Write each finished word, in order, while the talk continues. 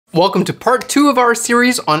Welcome to part 2 of our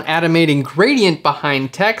series on animating gradient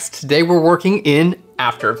behind text. Today we're working in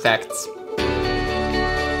After Effects.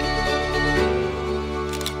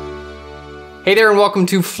 Hey there and welcome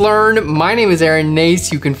to Phlearn. My name is Aaron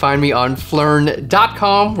Nace. You can find me on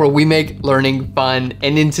phlearn.com where we make learning fun.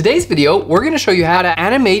 And in today's video, we're gonna show you how to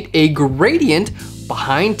animate a gradient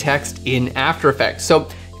behind text in After Effects. So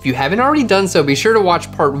if you haven't already done so, be sure to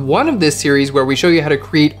watch part 1 of this series where we show you how to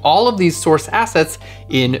create all of these source assets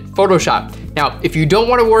in Photoshop. Now, if you don't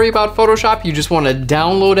want to worry about Photoshop, you just want to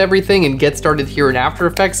download everything and get started here in After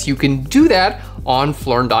Effects, you can do that on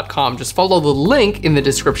phlearn.com. Just follow the link in the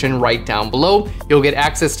description right down below. You'll get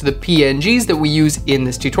access to the PNGs that we use in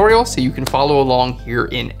this tutorial so you can follow along here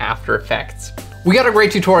in After Effects. We got a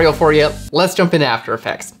great tutorial for you. Let's jump into After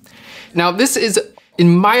Effects. Now, this is,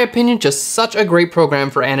 in my opinion, just such a great program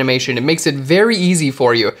for animation. It makes it very easy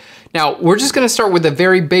for you. Now, we're just gonna start with the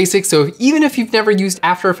very basics, so even if you've never used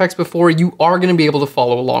After Effects before, you are gonna be able to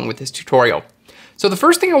follow along with this tutorial. So the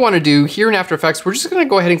first thing I wanna do here in After Effects, we're just gonna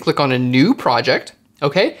go ahead and click on a new project,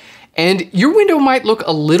 okay? And your window might look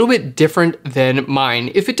a little bit different than mine.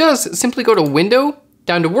 If it does, simply go to Window,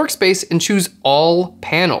 down to Workspace, and choose All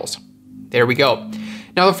Panels. There we go.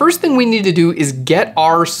 Now, the first thing we need to do is get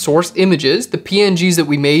our source images, the PNGs that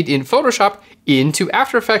we made in Photoshop, into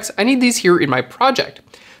After Effects. I need these here in my project.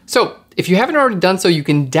 So if you haven't already done so, you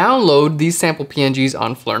can download these sample PNGs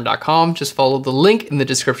on phlearn.com. Just follow the link in the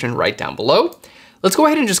description right down below. Let's go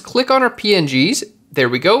ahead and just click on our PNGs. There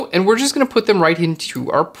we go. And we're just gonna put them right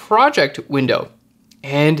into our project window.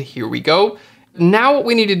 And here we go. Now what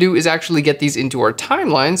we need to do is actually get these into our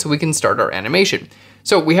timeline so we can start our animation.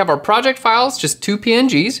 So we have our project files, just 2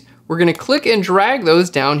 PNGs. We're gonna click and drag those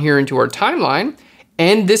down here into our timeline.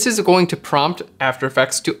 And this is going to prompt After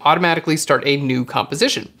Effects to automatically start a new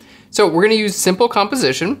composition. So we're gonna use simple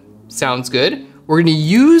composition, sounds good. We're gonna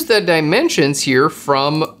use the dimensions here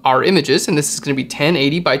from our images, and this is gonna be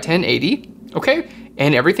 1080 by 1080, okay?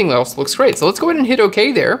 And everything else looks great. So let's go ahead and hit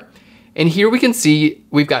okay there. And here we can see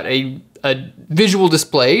we've got a visual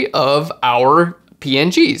display of our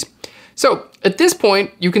PNGs. So at this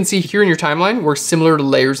point, you can see here in your timeline, we're similar to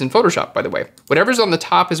layers in Photoshop, by the way. Whatever's on the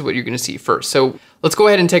top is what you're gonna see first. So let's go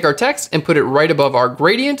ahead and take our text and put it right above our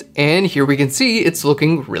gradient. And here we can see it's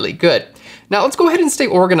looking really good. Now let's go ahead and stay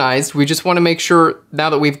organized. We just wanna make sure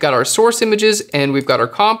now that we've got our source images and we've got our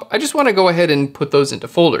comp, I just wanna go ahead and put those into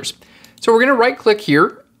folders. So we're gonna right click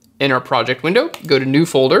here in our project window, go to new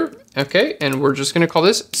folder, okay? And we're just gonna call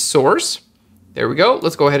this source. There we go.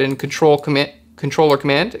 Let's go ahead and controller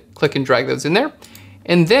command, click and drag those in there.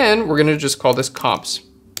 And then we're gonna just call this comps.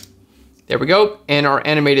 There we go. And our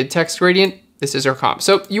animated text gradient, this is our comp.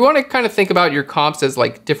 So you wanna kind of think about your comps as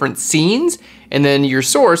like different scenes, and then your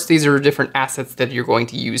source, these are different assets that you're going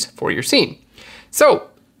to use for your scene. So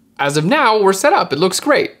as of now, we're set up, it looks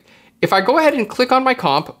great. If I go ahead and click on my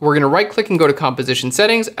comp, we're gonna right click and go to composition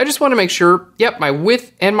settings. I just wanna make sure, yep, my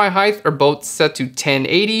width and my height are both set to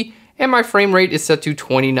 1080, and my frame rate is set to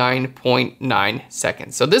 29.9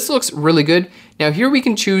 seconds. So this looks really good. Now here we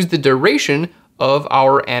can choose the duration of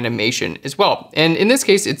our animation as well. And in this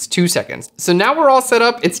case, it's 2 seconds. So now we're all set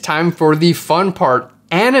up. It's time for the fun part,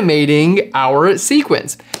 animating our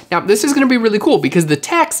sequence. Now this is gonna be really cool because the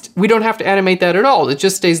text, we don't have to animate that at all. It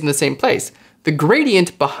just stays in the same place. The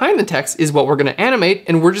gradient behind the text is what we're gonna animate,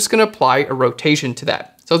 and we're just gonna apply a rotation to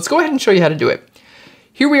that. So let's go ahead and show you how to do it.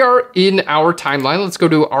 Here we are in our timeline. Let's go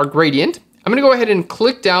to our gradient. I'm gonna go ahead and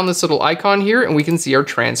click down this little icon here and we can see our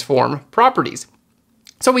transform properties.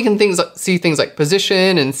 So we can see things like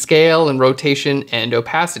position and scale and rotation and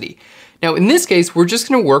opacity. Now in this case, we're just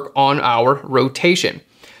gonna work on our rotation.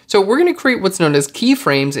 So we're gonna create what's known as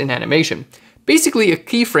keyframes in animation. Basically, a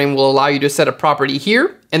keyframe will allow you to set a property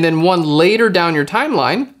here and then one later down your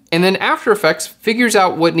timeline, and then After Effects figures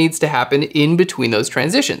out what needs to happen in between those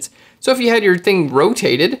transitions. So if you had your thing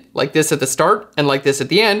rotated like this at the start and like this at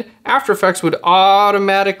the end, After Effects would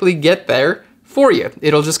automatically get there for you.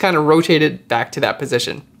 It'll just kind of rotate it back to that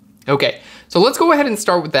position. Okay, so let's go ahead and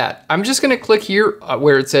start with that. I'm just gonna click here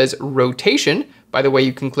where it says rotation. By the way,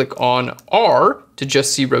 you can click on R to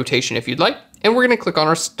just see rotation if you'd like. And we're gonna click on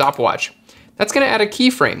our stopwatch. That's gonna add a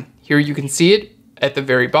keyframe. Here you can see it at the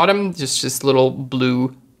very bottom, just this little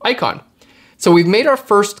blue icon. So we've made our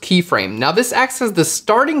first keyframe. Now this acts as the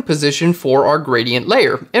starting position for our gradient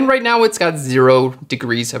layer. And right now it's got 0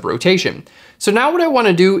 degrees of rotation. So now what I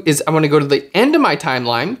wanna do is I wanna go to the end of my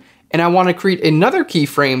timeline and I wanna create another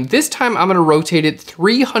keyframe. This time I'm gonna rotate it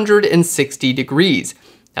 360 degrees.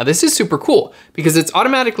 Now this is super cool because it's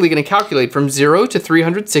automatically gonna calculate from 0 to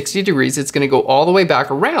 360 degrees. It's gonna go all the way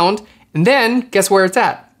back around, and then guess where it's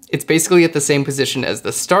at? it's basically at the same position as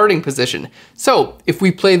the starting position. So if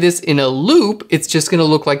we play this in a loop, it's just gonna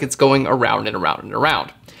look like it's going around and around and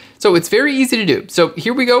around. So it's very easy to do. So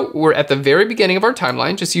here we go, we're at the very beginning of our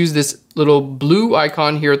timeline. Just use this little blue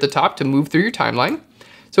icon here at the top to move through your timeline.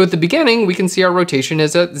 So at the beginning, we can see our rotation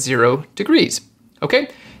is at 0 degrees, okay?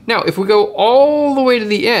 Now, if we go all the way to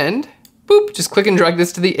the end, boop, just click and drag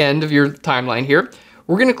this to the end of your timeline here.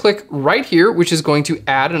 We're gonna click right here, which is going to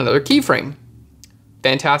add another keyframe.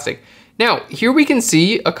 Fantastic. Now, here we can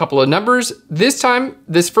see a couple of numbers. This time,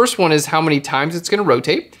 this first one is how many times it's gonna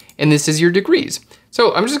rotate, and this is your degrees.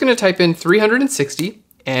 So I'm just gonna type in 360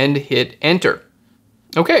 and hit enter.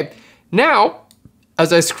 Okay, now,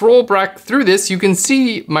 as I scroll back through this, you can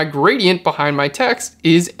see my gradient behind my text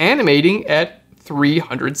is animating at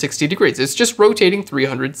 360 degrees. It's just rotating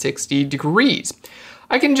 360 degrees.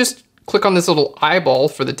 I can just click on this little eyeball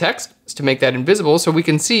for the text to make that invisible so we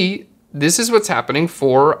can see this is what's happening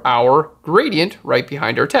for our gradient right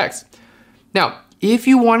behind our text. Now, if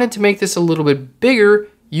you wanted to make this a little bit bigger,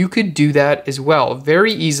 you could do that as well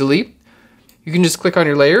very easily. You can just click on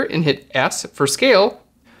your layer and hit S for scale,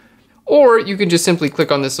 or you can just simply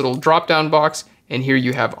click on this little drop-down box and here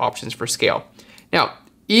you have options for scale. Now,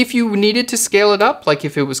 if you needed to scale it up, like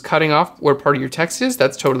if it was cutting off where part of your text is,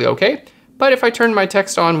 that's totally okay. But if I turn my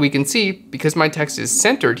text on, we can see, because my text is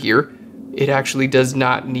centered here, it actually does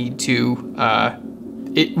not need to,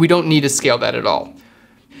 we don't need to scale that at all.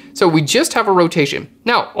 So we just have a rotation.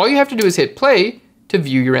 Now, all you have to do is hit play to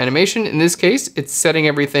view your animation. In this case, it's setting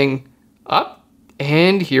everything up.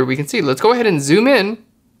 And here we can see, let's go ahead and zoom in.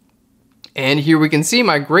 And here we can see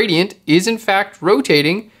my gradient is in fact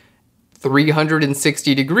rotating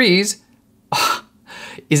 360 degrees.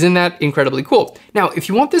 Isn't that incredibly cool? Now, if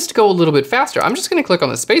you want this to go a little bit faster, I'm just gonna click on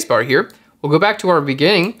the spacebar here. We'll go back to our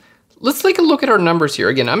beginning. Let's take a look at our numbers here.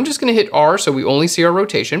 Again, I'm just gonna hit R so we only see our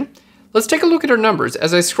rotation. Let's take a look at our numbers.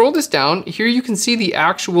 As I scroll this down, here you can see the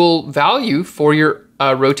actual value for your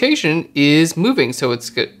rotation is moving. So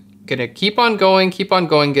it's gonna keep on going,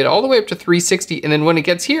 get all the way up to 360. And then when it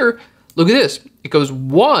gets here, look at this. It goes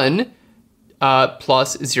 1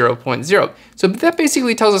 plus 0.0. So that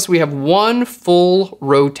basically tells us we have one full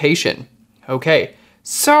rotation. Okay,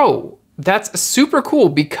 so that's super cool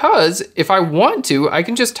because if I want to, I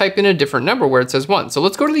can just type in a different number where it says 1. So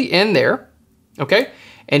let's go to the end there, okay?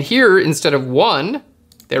 And here, instead of 1,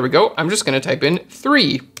 there we go, I'm just gonna type in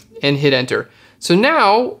 3 and hit enter. So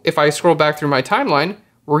now, if I scroll back through my timeline,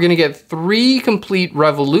 we're gonna get 3 complete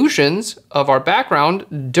revolutions of our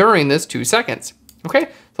background during this 2 seconds, okay?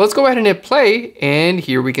 So let's go ahead and hit play, and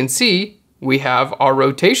here we can see we have our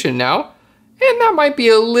rotation now. And that might be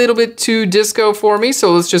a little bit too disco for me,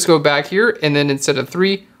 so let's just go back here, and then instead of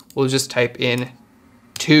 3, we'll just type in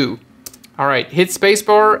 2. All right, hit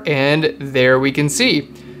spacebar, and there we can see.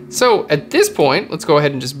 So at this point, let's go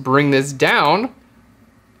ahead and just bring this down.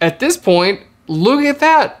 At this point, look at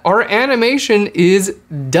that, our animation is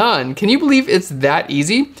done. Can you believe it's that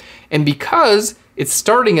easy? And because it's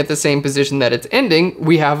starting at the same position that it's ending,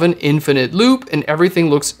 we have an infinite loop and everything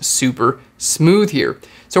looks super smooth here.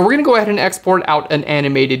 So we're gonna go ahead and export out an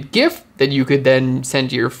animated GIF that you could then send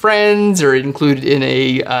to your friends or include in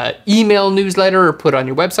a email newsletter or put on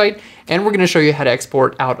your website. And we're gonna show you how to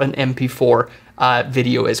export out an MP4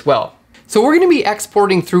 video as well. So we're gonna be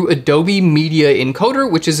exporting through Adobe Media Encoder,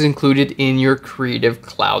 which is included in your Creative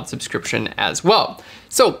Cloud subscription as well.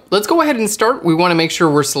 So let's go ahead and start. We wanna make sure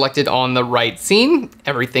we're selected on the right scene.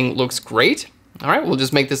 Everything looks great. All right, we'll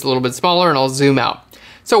just make this a little bit smaller and I'll zoom out.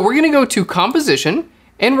 So we're gonna go to Composition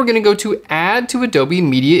and we're gonna go to Add to Adobe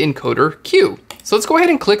Media Encoder Queue. So let's go ahead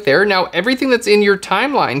and click there. Now everything that's in your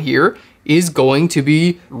timeline here is going to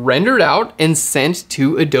be rendered out and sent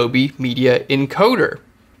to Adobe Media Encoder.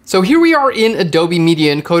 So here we are in Adobe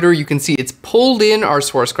Media Encoder. You can see it's pulled in our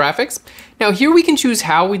source graphics. Now here we can choose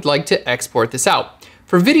how we'd like to export this out.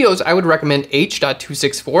 For videos, I would recommend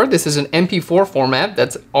H.264. This is an MP4 format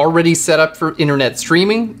that's already set up for internet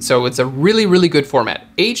streaming, so it's a really, really good format,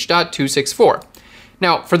 H.264.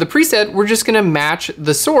 Now for the preset, we're just gonna match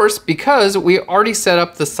the source because we already set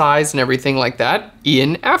up the size and everything like that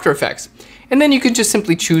in After Effects. And then you can just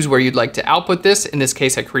simply choose where you'd like to output this. In this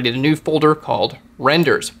case, I created a new folder called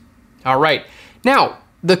Renders. All right, now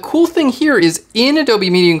the cool thing here is in Adobe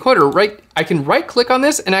Media Encoder, I can right click on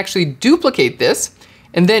this and actually duplicate this.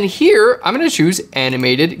 And then here, I'm gonna choose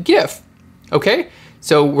Animated GIF, okay?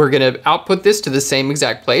 So we're gonna output this to the same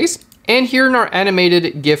exact place. And here in our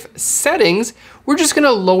Animated GIF settings, we're just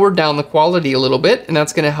gonna lower down the quality a little bit, and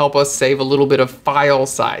that's gonna help us save a little bit of file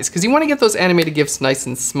size, because you wanna get those animated GIFs nice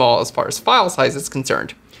and small as far as file size is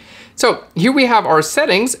concerned. So here we have our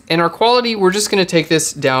settings, and our quality, we're just gonna take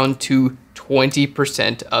this down to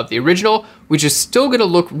 20% of the original, which is still gonna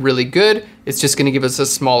look really good. It's just gonna give us a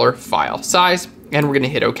smaller file size, and we're gonna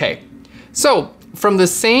hit OK. So from the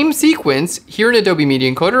same sequence here in Adobe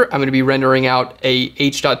Media Encoder, I'm gonna be rendering out a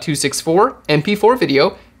H.264 MP4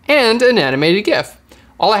 video and an animated GIF.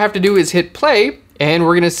 All I have to do is hit play, and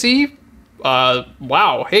we're gonna see,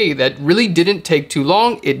 wow, hey, that really didn't take too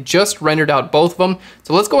long. It just rendered out both of them.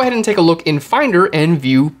 So let's go ahead and take a look in Finder and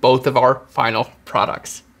view both of our final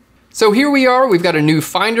products. So here we are, we've got a new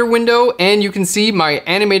Finder window, and you can see my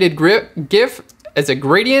animated GIF as a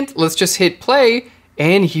gradient. Let's just hit play,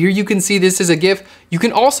 and here you can see this is a GIF. You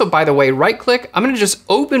can also, by the way, right click. I'm gonna just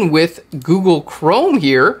open with Google Chrome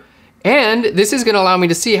here, and this is gonna allow me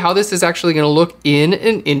to see how this is actually gonna look in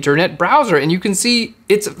an internet browser. And you can see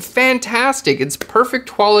it's fantastic. It's perfect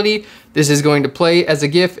quality. This is going to play as a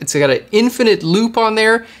GIF. It's got an infinite loop on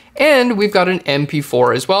there, and we've got an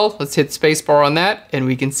MP4 as well. Let's hit spacebar on that, and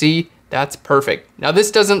we can see that's perfect. Now this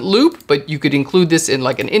doesn't loop, but you could include this in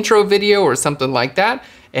like an intro video or something like that,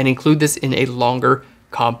 and include this in a longer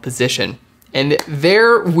composition. And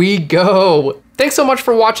there we go. Thanks so much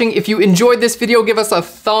for watching. If you enjoyed this video, give us a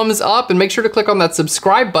thumbs up and make sure to click on that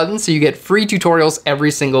subscribe button so you get free tutorials every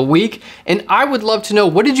single week. And I would love to know,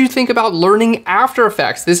 what did you think about learning After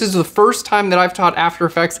Effects? This is the first time that I've taught After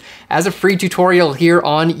Effects as a free tutorial here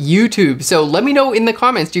on YouTube. So let me know in the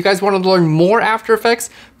comments, do you guys want to learn more After Effects?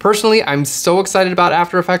 Personally, I'm so excited about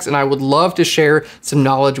After Effects, and I would love to share some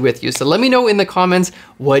knowledge with you. So let me know in the comments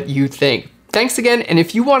what you think. Thanks again, and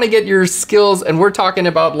if you want to get your skills, and we're talking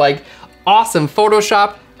about like awesome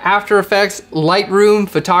Photoshop, After Effects, Lightroom,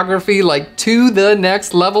 photography, like to the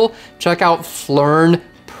next level, check out Phlearn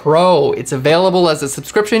Pro. It's available as a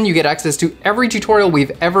subscription. You get access to every tutorial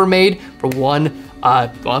we've ever made for one,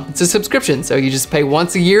 well, it's a subscription. So you just pay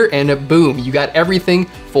once a year and boom, you got everything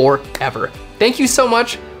forever. Thank you so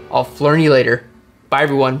much. I'll Phlearn you later. Bye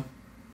everyone.